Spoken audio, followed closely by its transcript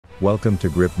Welcome to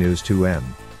Grip News 2M.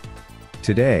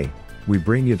 Today, we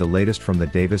bring you the latest from the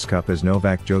Davis Cup as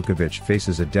Novak Djokovic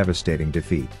faces a devastating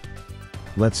defeat.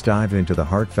 Let's dive into the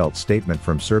heartfelt statement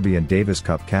from Serbian Davis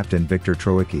Cup captain Viktor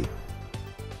Troicki.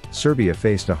 Serbia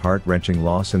faced a heart-wrenching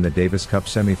loss in the Davis Cup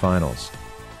semi-finals.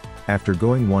 After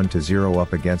going 1-0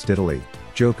 up against Italy,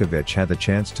 Djokovic had the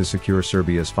chance to secure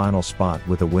Serbia's final spot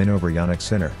with a win over Jannik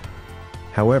Sinner.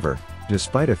 However,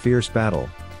 despite a fierce battle,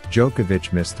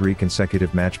 Djokovic missed 3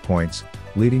 consecutive match points,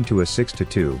 leading to a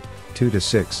 6-2,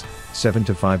 2-6,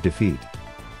 7-5 defeat.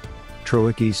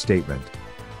 Troicki's statement.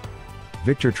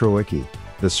 Viktor Troicki,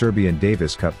 the Serbian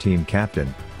Davis Cup team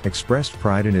captain, expressed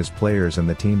pride in his players and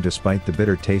the team despite the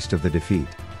bitter taste of the defeat.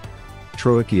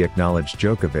 Troicki acknowledged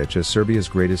Djokovic as Serbia's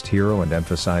greatest hero and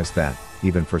emphasized that,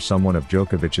 even for someone of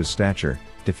Djokovic's stature,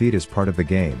 defeat is part of the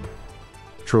game.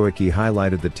 Troicki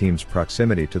highlighted the team's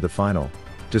proximity to the final,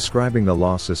 describing the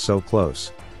loss as so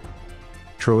close.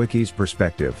 Troicki's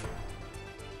perspective.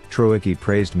 Troicki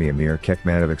praised Miomir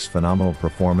Kekmanovic's phenomenal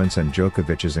performance and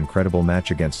Djokovic's incredible match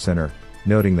against Sinner,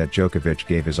 noting that Djokovic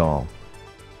gave his all.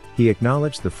 He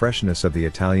acknowledged the freshness of the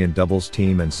Italian doubles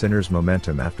team and Sinner's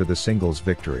momentum after the singles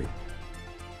victory.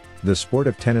 The sport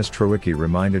of tennis. Troicki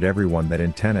reminded everyone that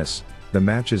in tennis, the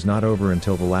match is not over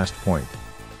until the last point.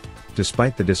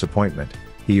 Despite the disappointment,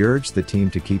 he urged the team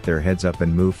to keep their heads up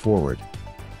and move forward.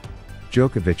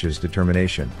 Djokovic's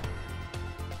determination.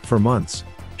 For months,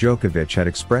 Djokovic had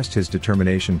expressed his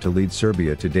determination to lead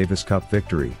Serbia to Davis Cup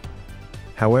victory.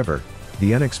 However,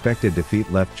 the unexpected defeat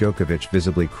left Djokovic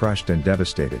visibly crushed and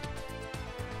devastated.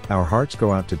 Our hearts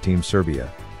go out to Team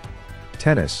Serbia.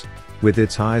 Tennis, with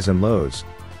its highs and lows,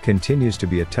 continues to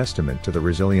be a testament to the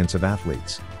resilience of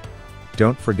athletes.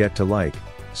 Don't forget to like,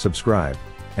 subscribe,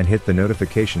 and hit the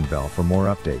notification bell for more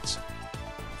updates.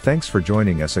 Thanks for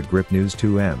joining us at Grip News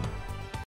 2M.